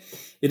mean it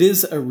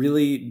is a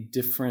really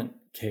different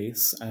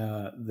case.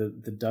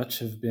 The Dutch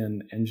have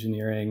been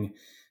engineering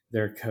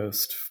their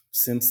coast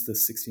since the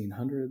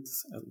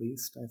 1600s, at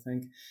least, I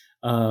think,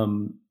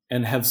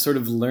 and have sort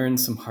of learned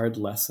some hard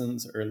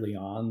lessons early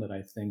on that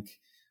I think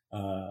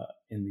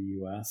in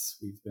the US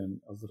we've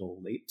been a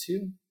little late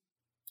to.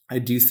 I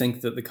do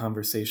think that the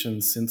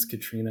conversations since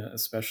Katrina,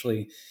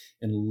 especially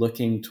in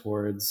looking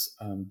towards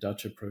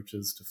Dutch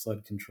approaches to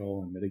flood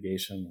control and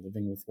mitigation,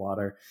 living with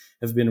water,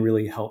 have been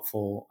really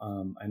helpful.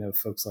 I know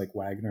folks like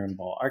Wagner and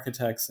Ball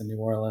Architects in New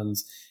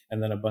Orleans,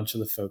 and then a bunch of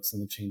the folks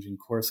in the Changing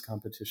Course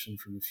competition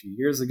from a few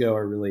years ago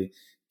are really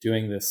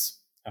doing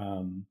this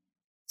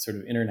sort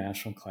of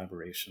international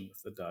collaboration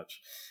with the Dutch.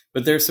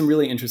 But there's some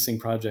really interesting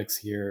projects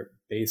here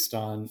based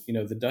on,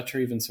 the Dutch are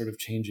even sort of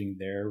changing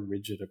their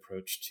rigid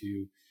approach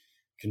to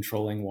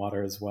controlling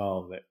water as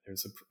well.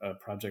 There's a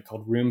project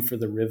called Room for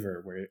the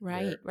River,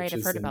 Right.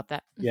 I've heard about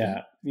that.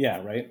 Yeah,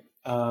 right.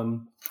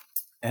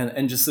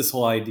 And just this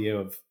whole idea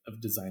of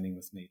designing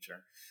with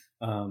nature.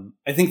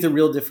 I think the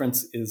real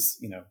difference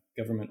is,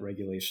 government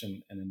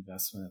regulation and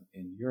investment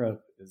in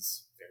Europe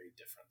is very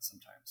different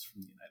sometimes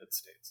from the United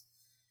States.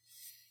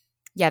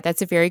 Yeah,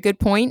 that's a very good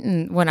point.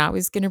 And what I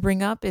was going to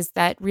bring up is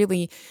that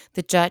really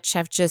the Dutch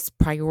have just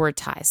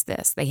prioritized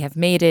this. They have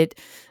made it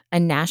a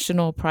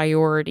national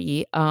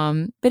priority.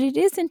 But it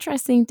is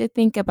interesting to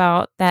think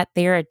about that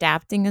they're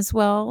adapting as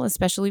well,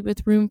 especially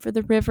with Room for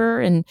the River.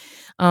 And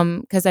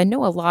because I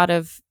know a lot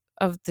of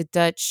the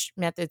Dutch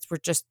methods were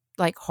just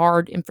like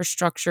hard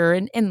infrastructure.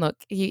 And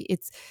look,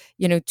 it's,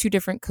 two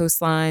different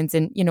coastlines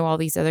and, all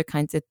these other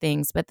kinds of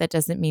things. But that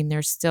doesn't mean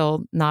there's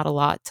still not a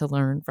lot to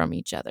learn from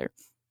each other.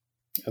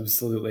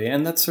 Absolutely.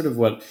 And that's sort of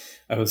what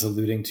I was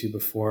alluding to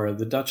before.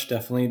 The Dutch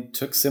definitely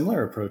took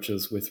similar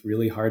approaches with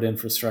really hard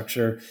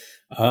infrastructure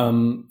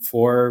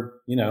for,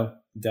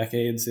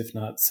 decades, if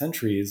not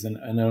centuries. And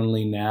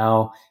only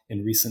now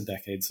in recent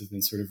decades have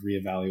been sort of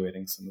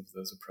reevaluating some of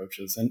those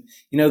approaches. And,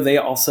 they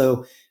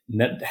also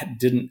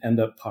didn't end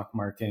up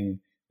pockmarking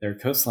their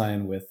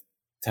coastline with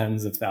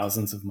tens of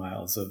thousands of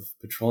miles of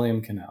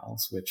petroleum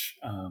canals, which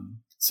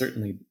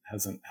certainly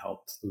hasn't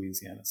helped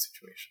Louisiana's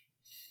situation.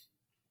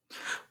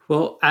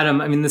 Well,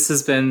 Adam, I mean, this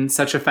has been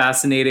such a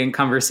fascinating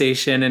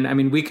conversation. And I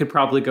mean, we could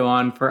probably go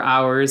on for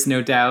hours,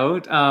 no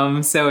doubt.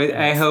 So I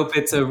Yes. hope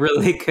it's a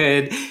really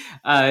good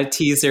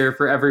teaser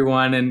for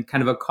everyone and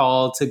kind of a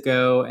call to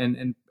go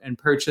and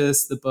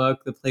purchase the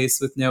book, The Place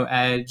with No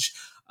Edge.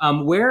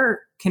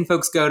 Where can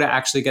folks go to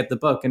actually get the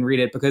book and read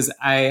it? Because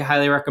I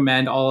highly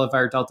recommend all of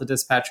our Delta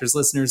Dispatchers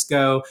listeners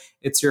go.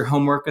 It's your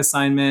homework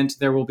assignment.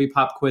 There will be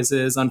pop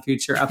quizzes on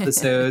future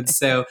episodes.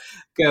 So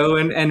go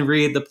and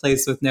read The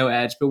Place with No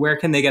Edge. But where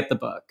can they get the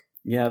book?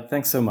 Yeah,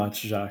 thanks so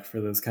much, Jacques, for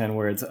those kind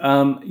words.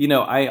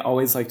 I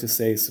always like to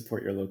say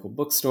support your local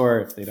bookstore.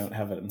 If they don't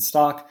have it in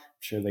stock, I'm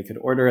sure they could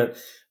order it.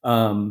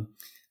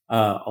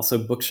 Also,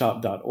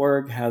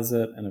 bookshop.org has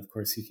it. And of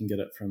course, you can get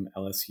it from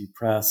LSU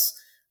Press.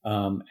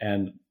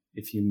 And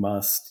if you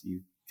must,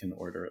 you can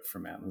order it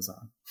from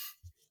Amazon.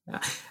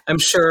 I'm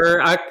sure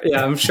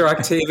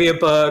Octavia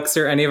Books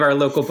or any of our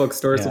local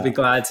bookstores will be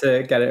glad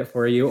to get it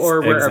for you,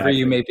 or wherever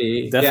you may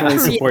be. Definitely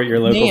support your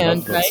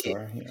local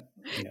bookstore. Right?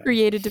 Yeah.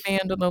 Create a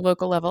demand on the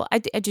local level. I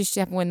just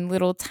have one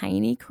little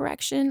tiny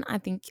correction. I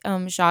think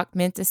Jacques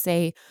meant to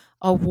say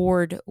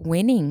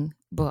award-winning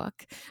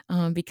book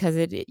because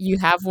you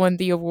have won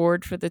the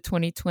award for the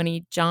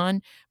 2020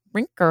 John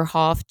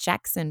Brinkerhoff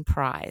Jackson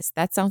Prize.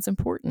 That sounds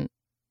important.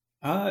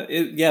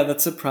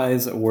 That's a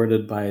prize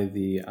awarded by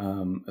the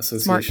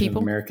Association of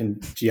American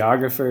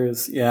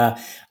Geographers.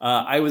 Yeah,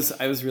 I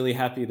was really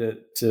happy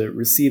to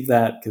receive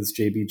that because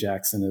J.B.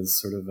 Jackson is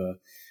sort of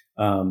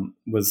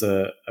was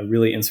a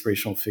really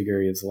inspirational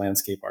figure. He was a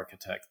landscape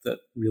architect that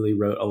really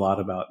wrote a lot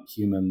about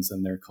humans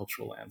and their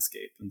cultural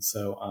landscape. And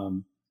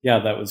so,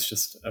 that was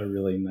just a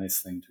really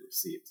nice thing to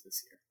receive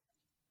this year.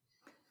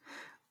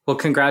 Well,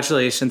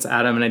 congratulations,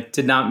 Adam. And I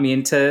did not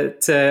mean to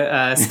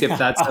skip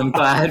that. So I'm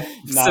glad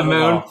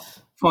Simone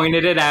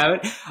pointed it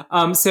out.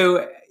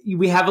 So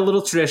we have a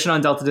little tradition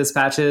on Delta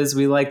Dispatches.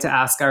 We like to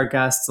ask our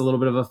guests a little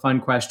bit of a fun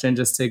question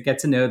just to get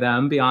to know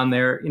them beyond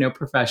their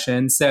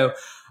profession. So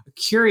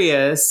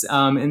curious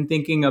in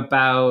thinking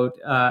about,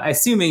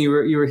 assuming you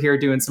were here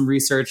doing some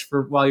research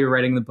while you were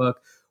writing the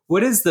book,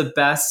 what is the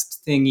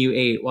best thing you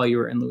ate while you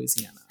were in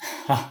Louisiana?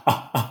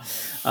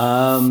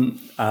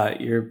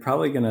 You're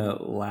probably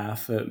gonna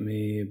laugh at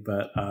me,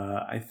 but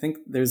I think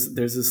there's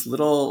this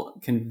little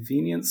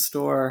convenience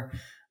store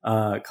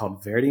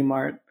called Verdi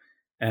Mart,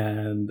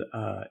 and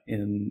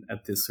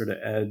at this sort of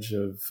edge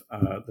of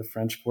the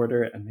French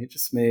Quarter, and they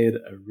just made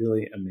a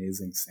really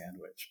amazing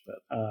sandwich. But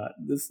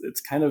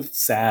it's kind of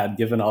sad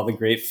given all the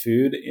great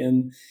food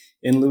in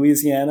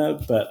Louisiana,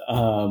 but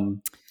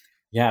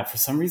for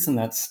some reason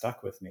that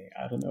stuck with me.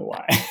 I don't know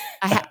why.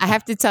 I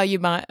have to tell you,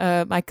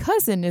 my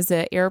cousin is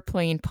an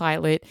airplane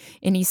pilot,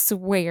 and he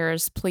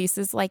swears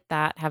places like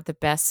that have the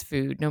best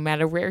food. No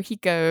matter where he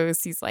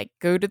goes, he's like,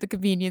 go to the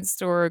convenience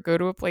store, go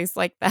to a place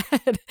like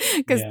that,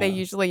 because they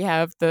usually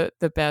have the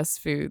best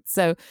food.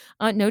 So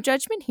no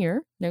judgment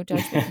here. No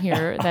judgment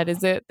here.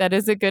 That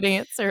is a good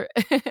answer.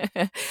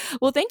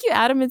 Well, thank you,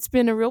 Adam. It's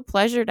been a real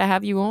pleasure to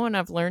have you on.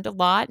 I've learned a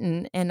lot,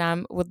 and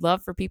I would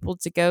love for people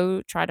to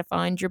go try to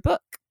find your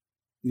book.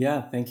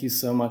 Yeah, thank you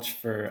so much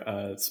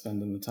for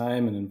spending the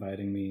time and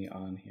inviting me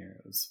on here.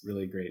 It was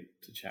really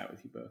great to chat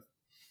with you both.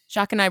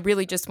 Jacques and I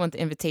really just want the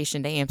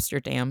invitation to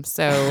Amsterdam.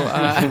 So,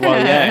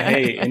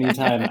 hey,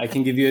 anytime. I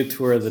can give you a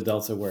tour of the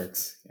Delta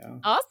Works. Yeah.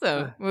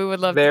 Awesome. We would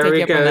love to take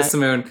you up on that.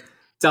 Simone.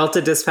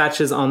 Delta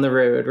Dispatches on the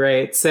road,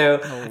 right? So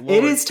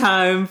it is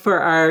time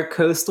for our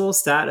coastal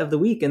stat of the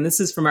week. And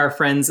this is from our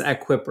friends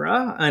at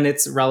Quipra, and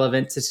it's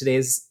relevant to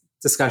today's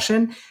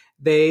discussion.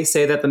 They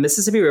say that the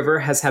Mississippi River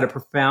has had a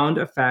profound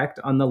effect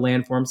on the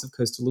landforms of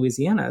coastal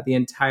Louisiana. The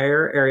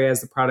entire area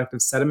is the product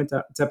of sediment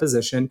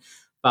deposition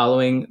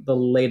following the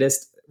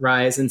latest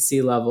rise in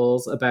sea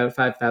levels about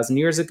 5,000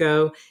 years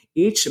ago.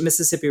 Each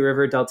Mississippi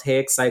River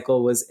deltaic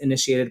cycle was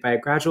initiated by a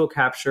gradual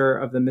capture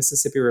of the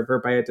Mississippi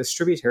River by a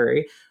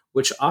distributary,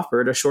 which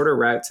offered a shorter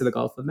route to the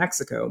Gulf of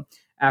Mexico.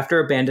 After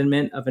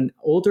abandonment of an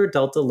older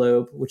delta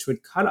lobe, which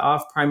would cut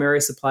off primary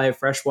supply of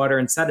fresh water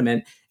and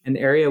sediment, an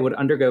area would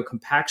undergo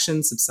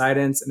compaction,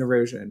 subsidence, and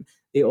erosion.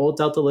 The old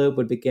delta lobe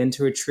would begin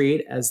to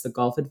retreat as the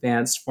Gulf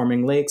advanced,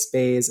 forming lakes,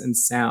 bays, and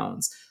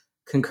sounds.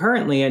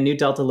 Concurrently, a new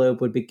delta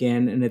lobe would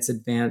begin in its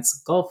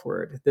advance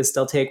Gulfward. This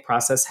deltaic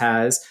process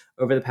has,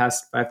 over the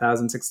past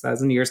 5,000,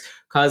 6,000 years,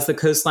 caused the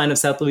coastline of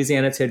South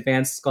Louisiana to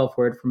advance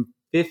Gulfward from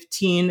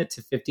 15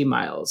 to 50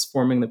 miles,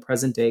 forming the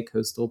present-day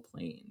coastal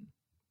plain.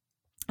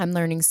 I'm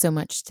learning so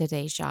much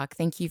today, Jacques.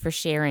 Thank you for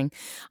sharing.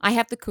 I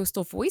have the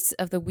coastal voice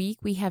of the week.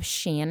 We have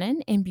Shannon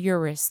in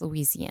Buras,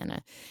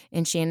 Louisiana.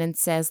 And Shannon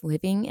says,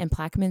 living in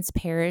Plaquemines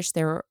Parish,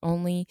 there are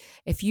only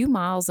a few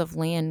miles of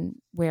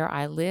land where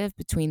I live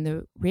between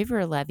the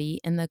river levee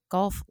and the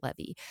Gulf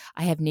levee.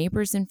 I have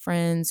neighbors and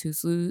friends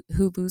who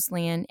lose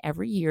land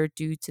every year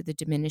due to the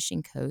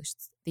diminishing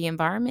coasts. The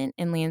environment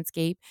and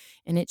landscape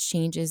and its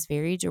changes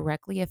very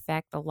directly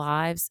affect the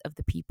lives of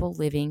the people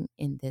living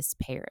in this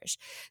parish.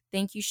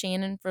 Thank you,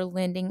 Shannon, for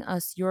lending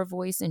us your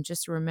voice. And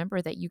just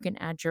remember that you can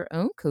add your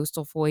own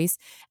coastal voice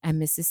at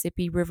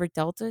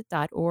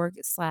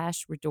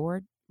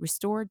MississippiRiverDelta.org/record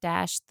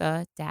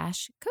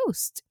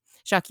restore-the-coast.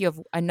 Jacques, you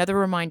have another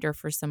reminder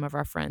for some of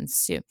our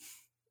friends too.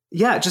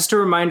 Yeah, just a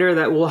reminder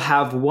that we'll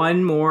have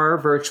one more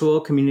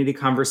virtual community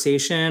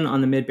conversation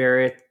on the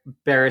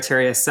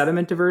Mid-Barataria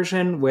sediment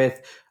diversion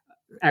with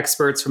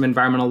experts from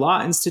Environmental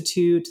Law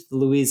Institute, the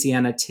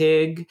Louisiana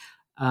TIG,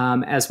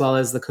 as well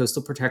as the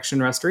Coastal Protection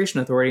and Restoration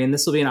Authority. And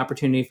this will be an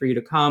opportunity for you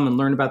to come and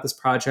learn about this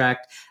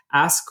project,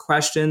 ask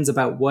questions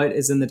about what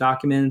is in the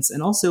documents,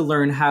 and also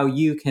learn how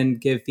you can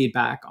give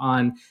feedback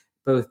on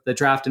both the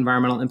draft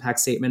environmental impact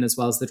statement as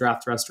well as the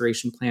draft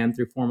restoration plan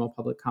through formal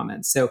public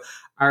comments. So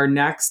our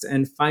next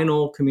and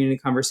final community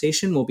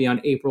conversation will be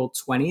on April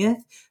 20th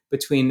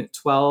between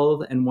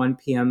 12 and 1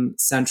 p.m.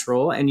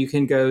 Central. And you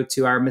can go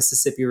to our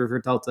Mississippi River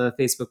Delta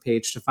Facebook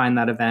page to find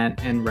that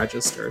event and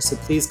register. So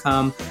please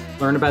come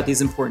learn about these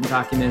important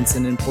documents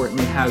and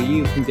importantly, how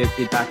you can give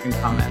feedback and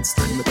comments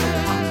during the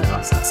public comment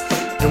process.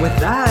 And with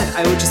that,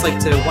 I would just like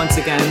to once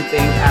again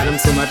thank Adam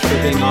so much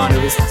for being on.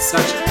 It was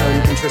such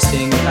an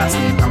interesting and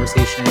fascinating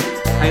conversation.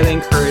 I highly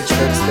encourage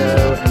folks to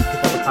go and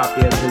pick up a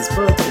copy of his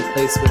book, A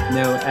Place with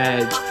No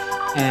Edge.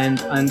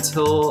 And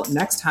until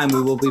next time,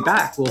 we will be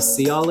back. We'll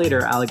see y'all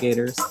later,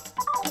 alligators.